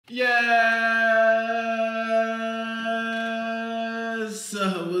Yes!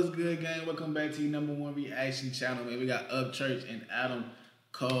 What's good, gang? Welcome back to your #1 reaction channel, man. We got Upchurch and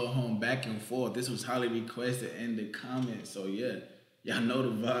Calhoun back and forth. This was highly requested in the comments, so yeah. Y'all know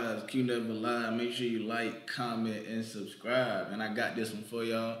the vibes. Q never lie. Make sure you like, comment, and subscribe. And I got this one for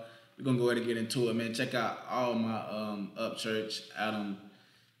y'all. We're gonna go ahead and get into it, man. Check out all my Upchurch, Adam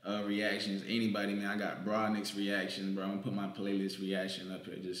reactions. Anybody, man. I got Brodnick's reaction, bro. I'm gonna put my playlist reaction up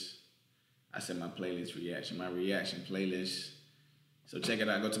here. I said my playlist reaction, my reaction playlist. So check it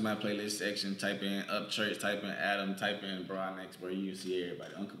out. Go to my playlist section. Type in Upchurch. Type in Adam. Type in Brodnick's, bro. You can see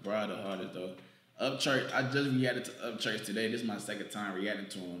everybody. Uncle Brod the hardest though. Upchurch. I just reacted to Upchurch today. This is my second time reacting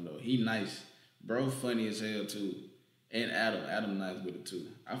to him though. He nice, bro. Funny as hell too. And Adam. Adam nice with it too.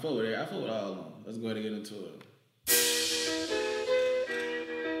 I fuck with it. I fuck with all of them. Let's go ahead and get into it.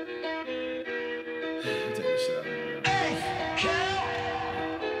 Take a shot.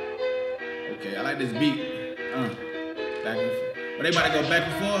 Okay, I like this beat. Back and forth. But they about to go back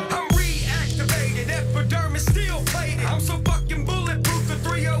and forth. I'm reactivated, epidermis still plated. I'm so fucking bulletproof, the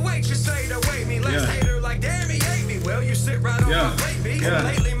 308 you say to wait me. Let's hater like damn he hate me. Well, you sit right on my plate, B. And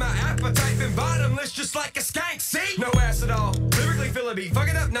lately my appetite been bottomless, just like a skank, see? No ass at all, lyrically feel a beat. Fuck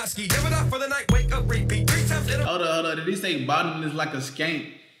it up, not ski, give it up for the night, wake up, repeat. 3 times in a... Hold on, did he say bottomless like a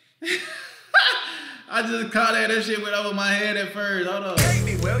skank? I just caught that shit went over my head at first. Hold on. Hate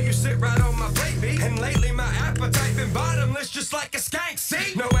me, well, you sit right on my plate, B. And lately my appetite been bottomless, just like a skank,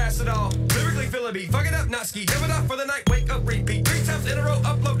 see? No ass at all, lyrically feel a beat. Fuck it up, not ski, give it up for the night, wake up, repeat. 3 times in a row,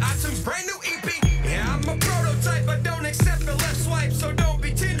 upload iTunes, brand new EP. Yeah, I'm a prototype, but don't accept the left swipe, so don't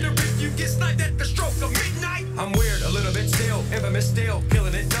be tender if you get sniped at the stroke of midnight. I'm weird, a little bit still, infamous still,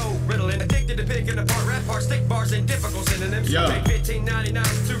 killing it, no riddling, addicted to picking apart rap parts, stick bars, and difficult synonyms. Pay $15.99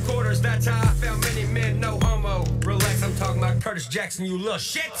 for 2 quarters, that's how I found many men, no homo. Relax, I'm talking about Curtis Jackson, you little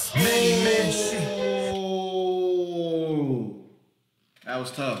shit. Many men shit. That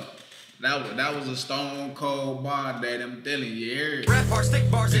was tough. That was a stone cold bar that I'm telling you. Rap parts, stick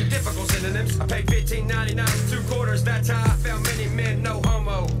bars, and difficult synonyms. I paid $15.99 for 2 quarters. That's how I found many men, no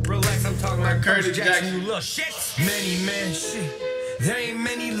homo. Relax, I'm talking about Curtis Jackson, you little shit. Many men shit. There ain't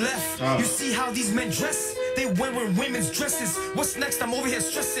many left. You see how these men dress? They wearing women's dresses. What's next? I'm over here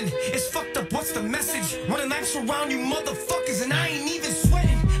stressing. It's fucked up. What's the message? Running laps around you motherfuckers, and I ain't even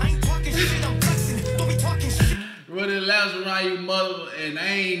sweating. I ain't talking shit. I'm flexing. Don't be talking shit. Running laps around you mother, and I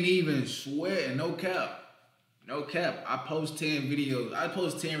ain't even sweating. No cap. No cap. I post 10 videos. I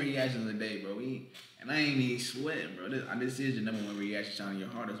post 10 reactions a day, bro. And I ain't even sweating, bro. This is your #1 reaction channel. Your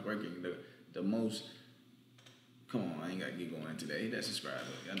hardest working, the most. Come on, I ain't gotta get going into that. Hit that subscribe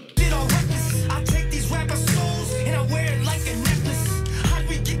button. I know. Get all reckless. I take these rapper souls and I wear it like a necklace. How do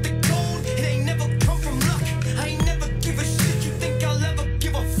we get the gold? It ain't never come from luck. I ain't never give a shit. You think I'll ever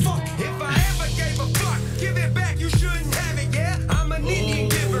give a fuck? If I ever gave a fuck, give it back. You shouldn't have it. Yeah, I'm an Indian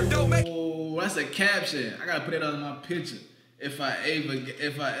giver. Don't make. Oh, that's a caption. I gotta put it on my picture. If I ever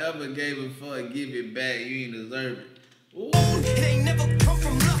gave a fuck, give it back. You ain't deserve it. Ooh. It ain't never come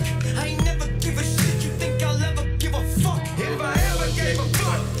from luck. I ain't never give a shit. You think I'll ever give a fuck? If I ever gave a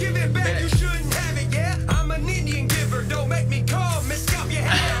fuck, give it back. You shouldn't have it. Yeah, I'm an Indian giver. Don't make me call. Miss Scalp your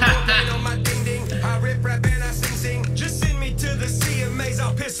head. I'm on my ding ding. I rip rap and I sing. Just send me to the CMAs.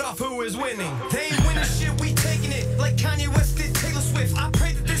 I'll piss off who is winning. They ain't winning shit. We taking it like Kanye West did Taylor Swift. I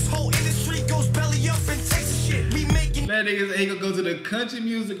pray that this whole industry goes belly up and takes the shit. We making. That nigga, he gonna go to the Country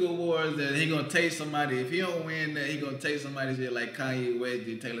Music Awards and he gonna take somebody. If he don't win that, he gonna take somebody's shit like Kanye West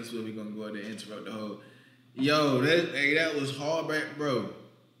did Taylor Swift. He gonna go there and interrupt the whole. Yo, that was hard, bro.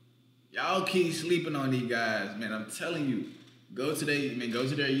 Y'all keep sleeping on these guys, man. I'm telling you. Go to their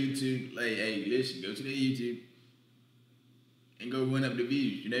YouTube. Like, hey, listen, go to their YouTube and go run up the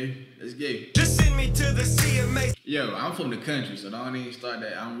views, you know? Let's go. Just send me to the CMA. Yo, I'm from the country, so don't even start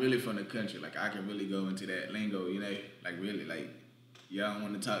that. I'm really from the country. Like, I can really go into that lingo, you know? Like, really, like, y'all don't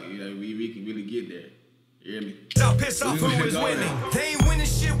want to talk, you know? We can really get there. You hear me? I'll piss off who is winning. They ain't winning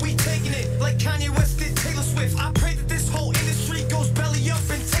shit, we taking it like Kanye West did Taylor Swift. I pray that this whole industry goes belly up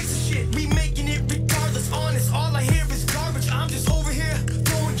and takes the shit. We making it regardless, honest. All I hear is garbage. I'm just over here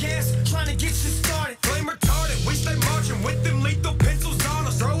throwing gas, trying to get shit started. Flame retarded, we stay marching with them lethal pencils on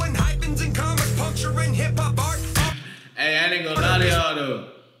us. Throwing hyphens and commas, puncturing hip-hop art. Hey, I ain't gonna lie to y'all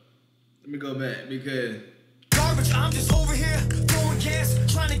though. Let me go back because garbage, I'm just over here throwing gas,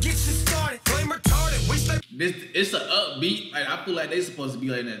 trying to get shit started. Flame retarded, we stay. It's an upbeat. Like, I feel like they supposed to be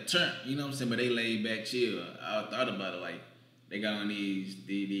like in that turn, you know what I'm saying? But they laid back, chill. I thought about it, like they got on these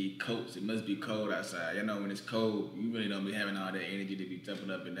coats. It must be cold outside. You know, when it's cold, you really don't be having all that energy to be jumping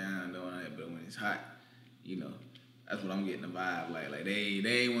up and down doing that. But when it's hot, you know, That's what I'm getting the vibe. Like they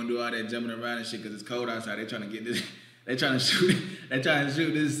ain't want to do all that jumping around and shit because it's cold outside. They trying to get this. They trying to shoot. They trying to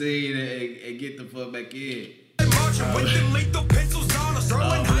shoot this scene and get the fuck back in. Marching with them lethal pencils on us,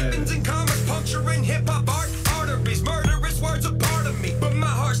 throwing hyphens and commas, puncturing hip hop arteries. Murderous words a part of me, but my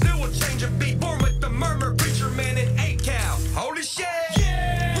heart still will change a beat. Born with the murmur, preacher man and 8 cal. Holy shit!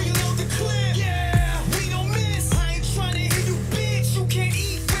 Yeah, reload the clip. Yeah, we don't miss. I ain't trying to hear you, bitch. You can't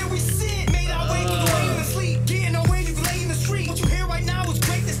eat where we sit. Made our way through the rain and sleep. Getting away, you lay in the street. What you hear right now is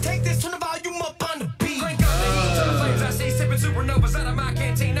greatness. Take this, turn the volume up on the beat. Crank up the heat to the flames. I see sipping supernovas out of my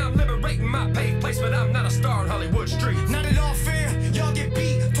canteen. I'm liberating my paid place, but I'm not a star on Hollywood streets. Not at all fair. Y'all get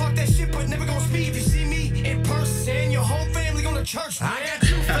beat. Talk that shit, but never gonna speak. If you see me in person, your whole family on the church. I got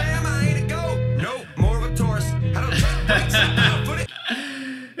you, fam. I ain't a goat. Nope, more of a tourist. I don't take breaks. I don't put it.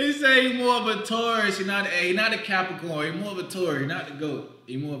 He say he more of a Taurus. He not a Capricorn. He more of a Taurus. He not the goat.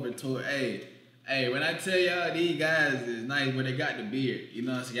 He more of a Taurus. Hey, when I tell y'all these guys is nice, but they got the beard. You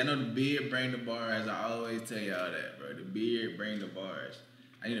know what I'm saying? Y'all know the beard bring the bars. I always tell y'all that, bro. The beard bring the bars.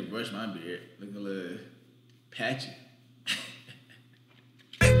 I need to brush my beard. Look a little patchy.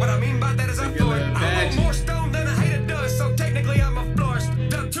 What I mean by that is I'm floored. I roll more stone than a hater does, so technically I'm a florist.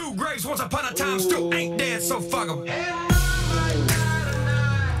 Dug 2 graves once upon a time, still ain't dead, so fuck 'em.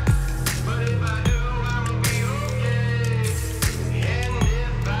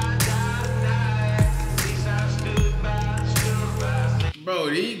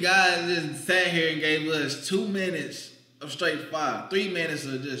 Bro, these guys just sat here and gave us 2 minutes of straight fire. 3 minutes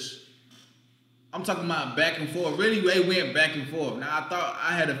of just, I'm talking about back and forth. Really, they went back and forth. Now,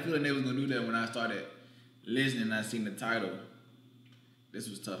 I had a feeling they was going to do that when I started listening and I seen the title. This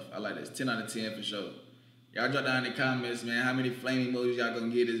was tough. I like this. 10 out of 10 for sure. Y'all drop down in the comments, man. How many flame emojis y'all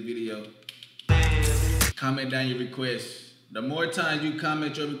going to give this video? Comment down your requests. The more times you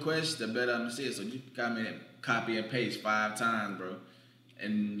comment your request, the better I'm going to see it. So you comment and copy and paste 5 times, bro.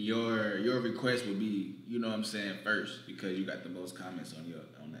 And your request will be, you know what I'm saying, first because you got the most comments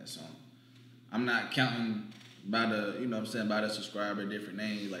on that song. I'm not counting by the, you know what I'm saying, by the subscriber, different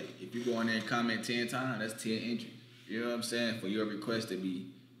names. Like, if you go in there and comment 10 times, that's 10 entries. You know what I'm saying? For your request to be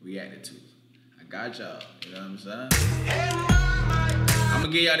reacted to. I got y'all. You know what I'm saying? I'm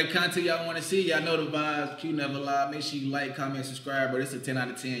going to give y'all the content y'all want to see. Y'all know the vibes. Q never lie. Make sure you like, comment, subscribe. But it's a 10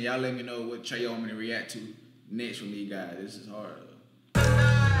 out of 10. Y'all let me know what Trey you want me to react to next from me, guys. This is hard, though.